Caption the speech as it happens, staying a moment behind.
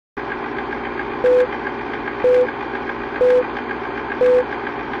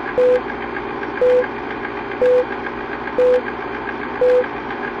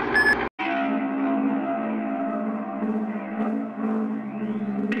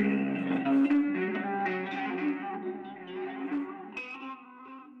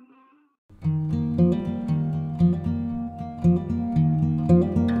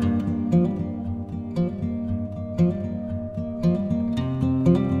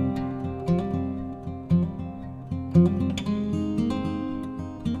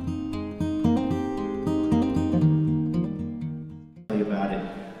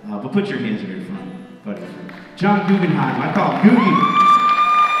Put your hands in front, buddy. John Guggenheim, I call him Guggy.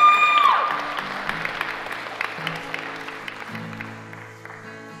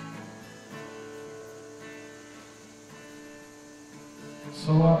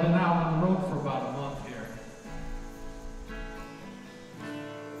 So I've been out on the road for about a month here.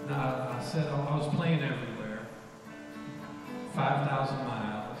 Now, I said I was playing everywhere, 5,000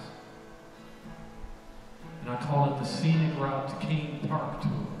 miles, and I call it the Scenic Route to Cain Park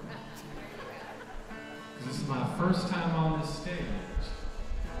Tour. This is my first time on this stage.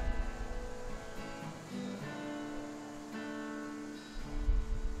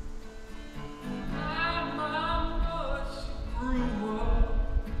 My mama, she grew up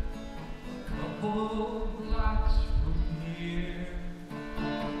a couple blocks from here,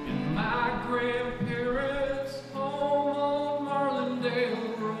 in my grandparents' home on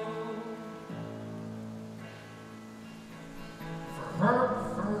Marlindale Road. For her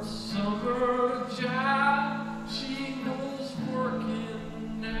first summer job, she was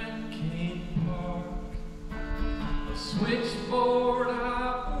working at Cain Park, a switchboard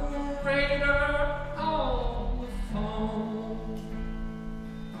operator on the phone.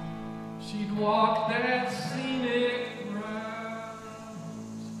 She'd walk that scenic route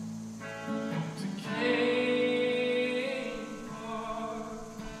to Cain Park.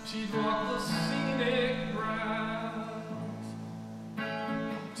 She'd walk the scenic route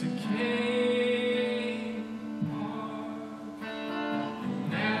to Cain Park.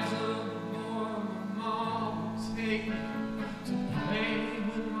 And as a boy, my mom would take me to play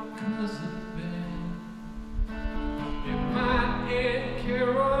with my cousin Ben in my Aunt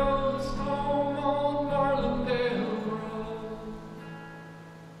Carol's home on Marlindale Road.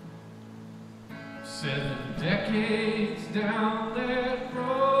 7 decades down that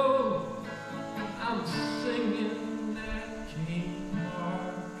road, I'm singing that Cain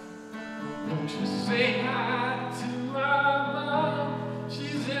Park. Won't you say hi to my mom?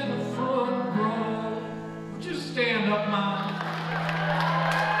 She's in the front row. Would you stand up, Mom?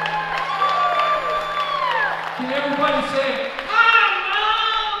 Can everybody say, hi,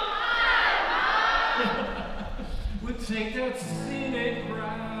 Mom? Hi, Mom! We'll take that scenic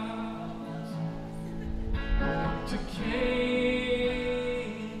route to Cain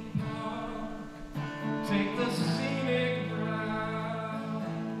Park. Take the scenic route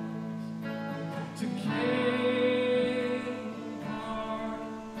to Cain Park.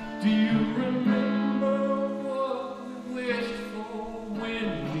 Do you remember what we wished for when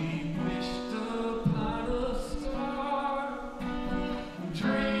we wished upon a star?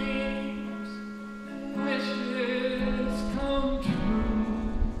 Dreams and wishes come true.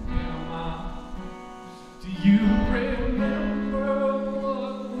 Yeah, Mom. Do you remember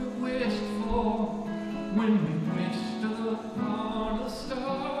what we wished for when we wished upon a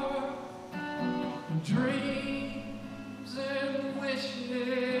star? Dreams and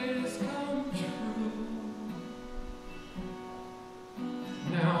wishes come true.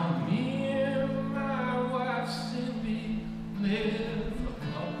 Now me and my wife Cindy live a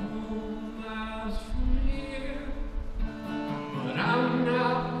couple miles from here, but I'm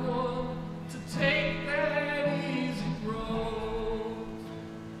not one to take that easy road.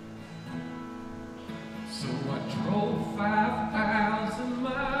 So I drove 5,000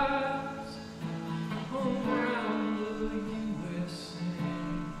 miles around the USA.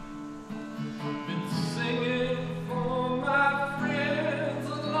 Been singing for my friends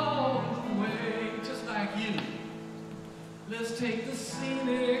along the way, just like you. Let's take the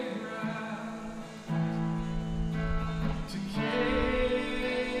scenic route to Cain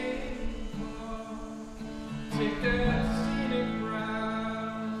Park. Take that scenic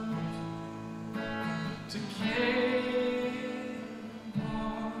route to Cain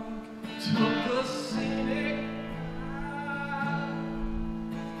Park. Took the scenic route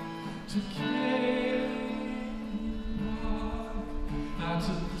to Cain Park. I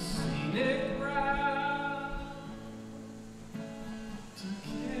took the scenic route to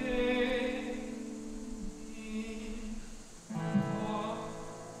Cain Park.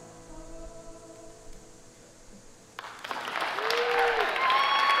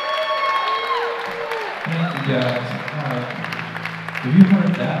 Have you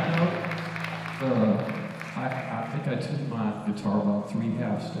heard that note? I think I tune my guitar about 3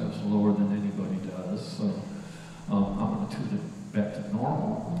 half steps lower than anybody does, so I'm going to tune it back to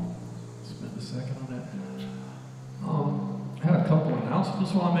normal. Spend a second on that. I had a couple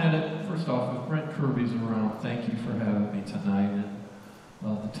announcements while I'm at it. First off, if Brent Kirby's around, thank you for having me tonight. And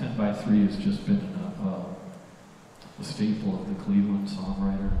the 10x3 has just been a staple of the Cleveland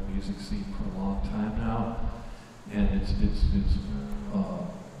songwriter and music scene for a long time now. And it's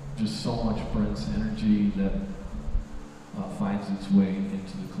just so much Brent's energy that finds its way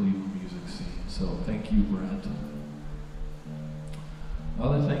into the Cleveland music scene. So thank you, Brent. The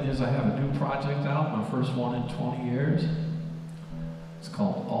other thing is I have a new project out, my first one in 20 years. It's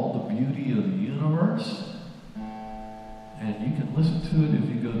called All the Beauty of the Universe. And you can listen to it if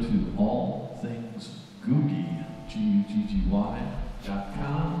you go to allthingsguggy,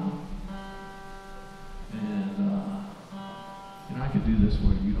 Guggy.com. And, you know, I could do this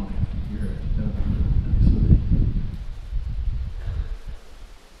where you don't have to hear it. That would be really nice of me.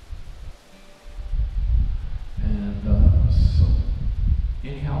 And so,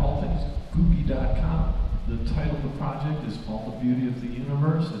 anyhow, allthingsguggy.com. The title of the project is All the Beauty of the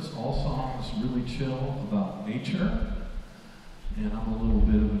Universe. It's all songs really chill about nature. And I'm a little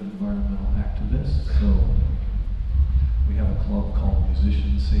bit of an environmental activist, so we have a club called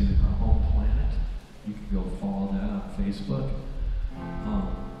Musicians Saving Our Home Planet. You can go follow that on Facebook.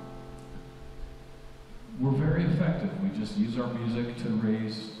 We're very effective. We just use our music to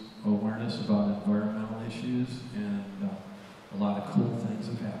raise awareness about environmental issues, and a lot of cool things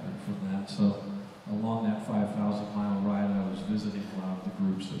have happened from that. So along that 5,000-mile ride, I was visiting a lot of the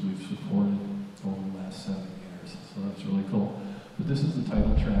groups that we've supported over the last 7 years. So that's really cool. But this is the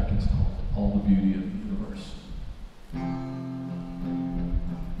title track. It's called All the Beauty of the Universe.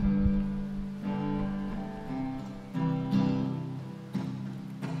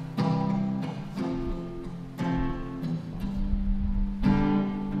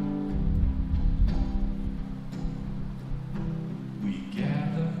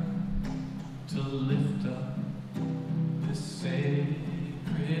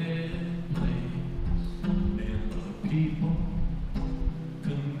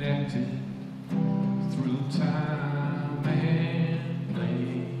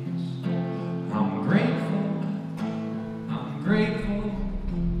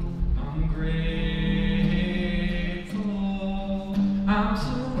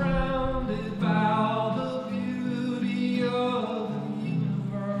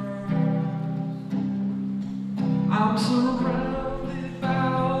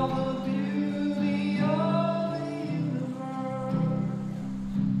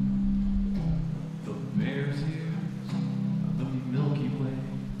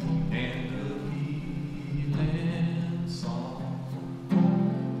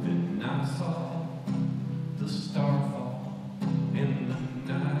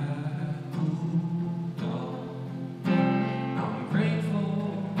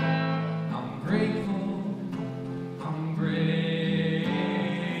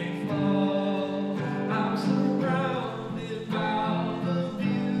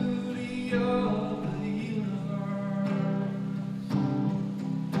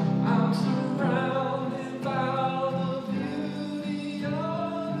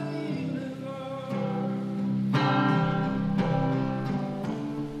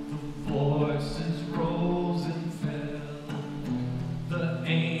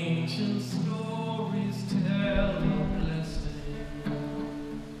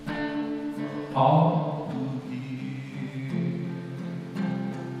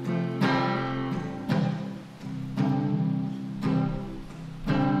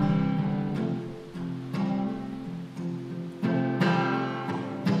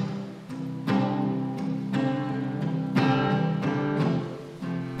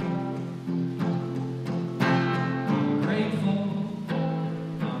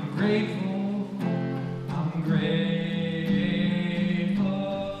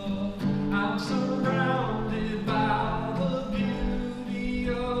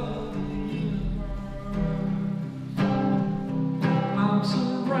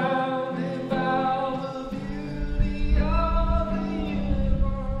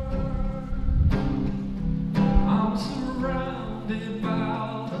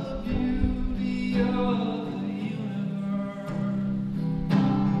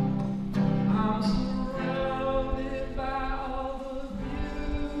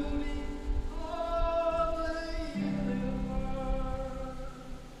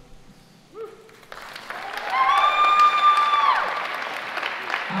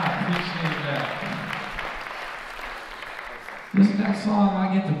 second song,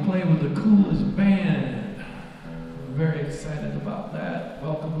 I get to play with the coolest band. I'm very excited about that.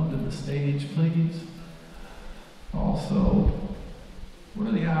 Welcome them to the stage, please. Also, what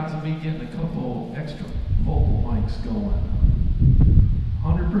are the odds of me getting a couple extra vocal mics going?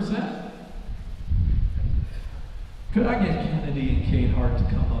 100%? Could I get Kennedy and Cain Hart to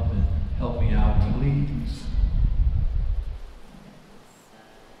come up and help me out, please?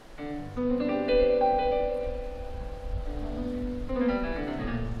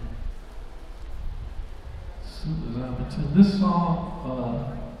 This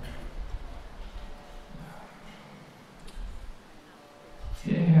song,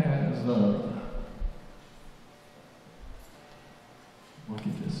 it has, I'll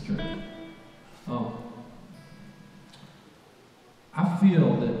get this straight. I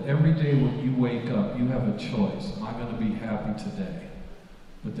feel that every day when you wake up, you have a choice. Am I going to be happy today?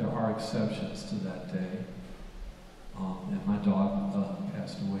 But there are exceptions to that day. And my dog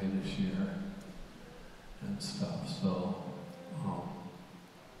passed away this year and stuff. So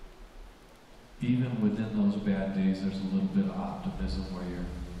even within those bad days, there's a little bit of optimism where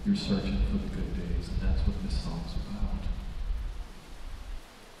you're searching for the good days, and that's what this song's about.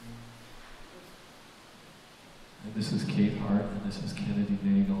 And this is Kate Hart, and this is Kennedy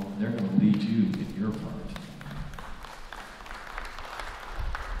Nagel, and they're going to lead you in your part.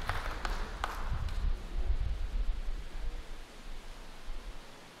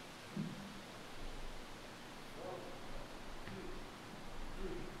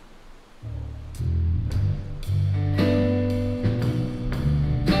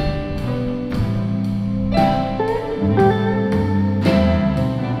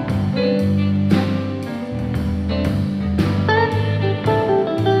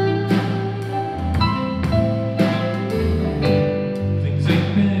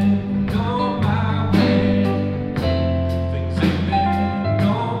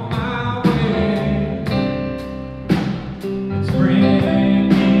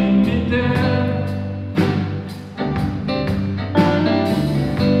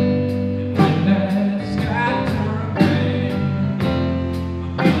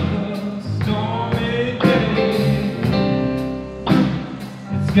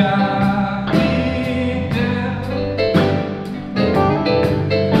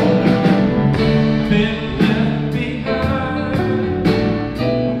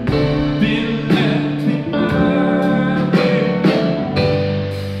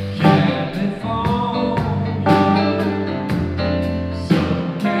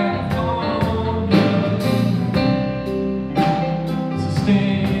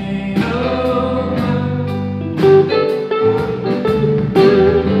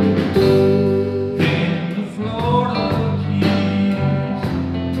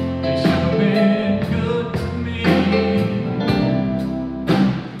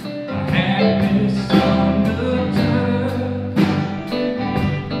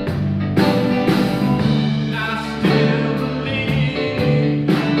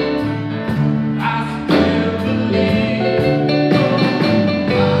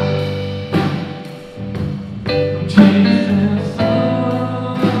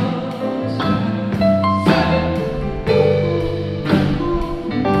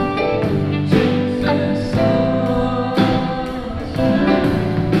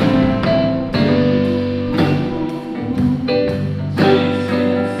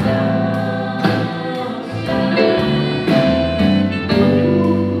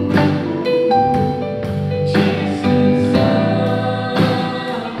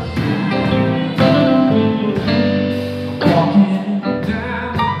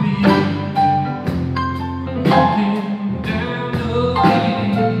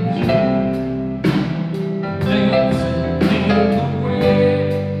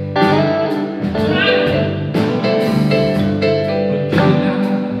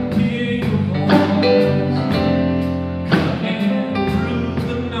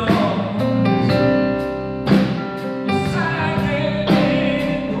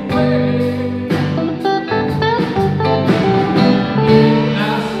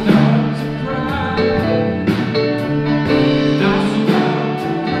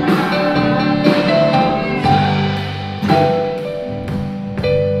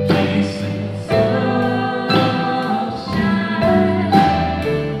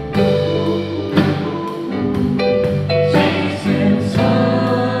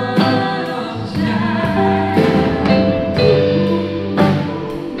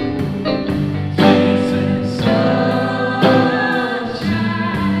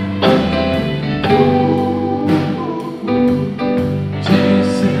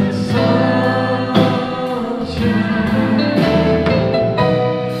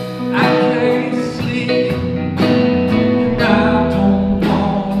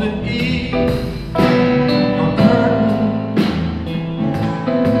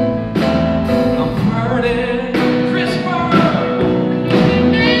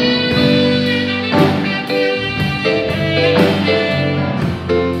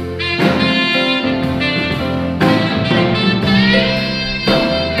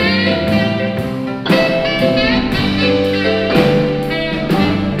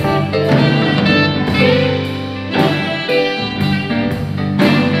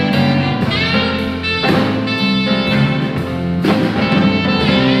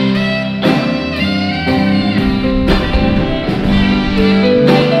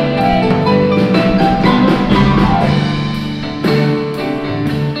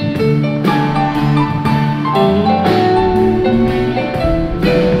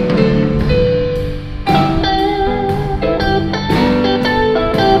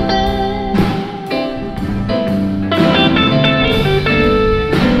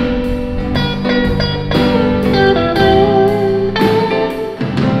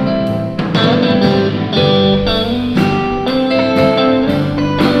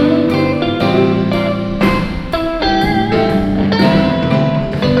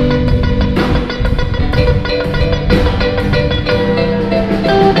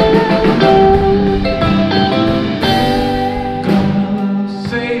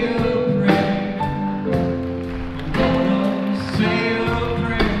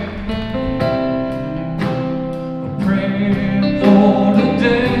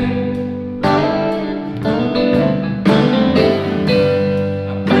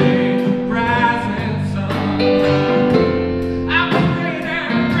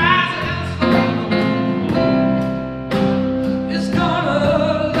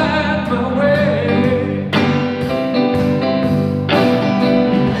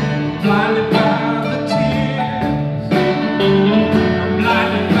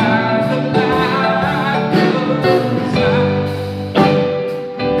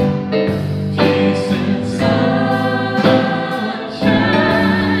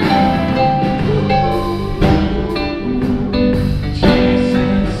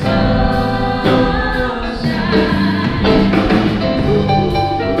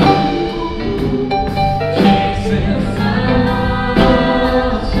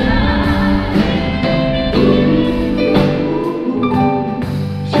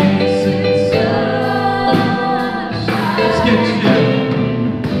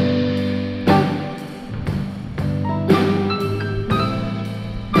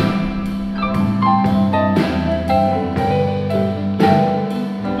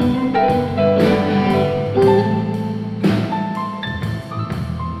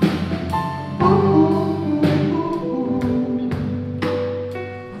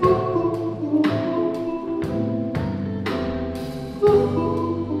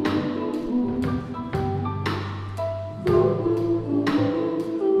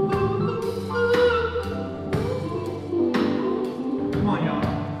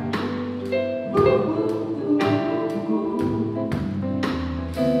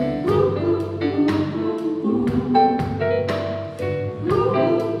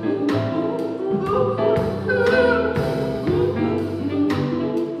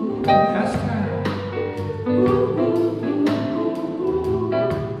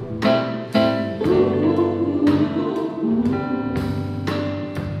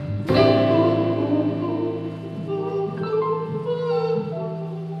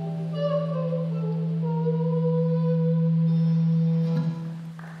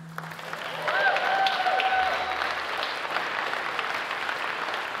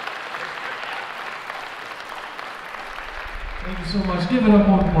 so much. Give it up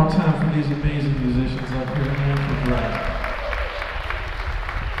one more time for these amazing musicians up here and for Brent.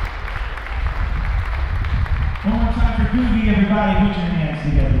 One more time for Guggy, everybody. Put your hands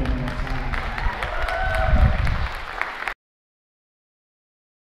together.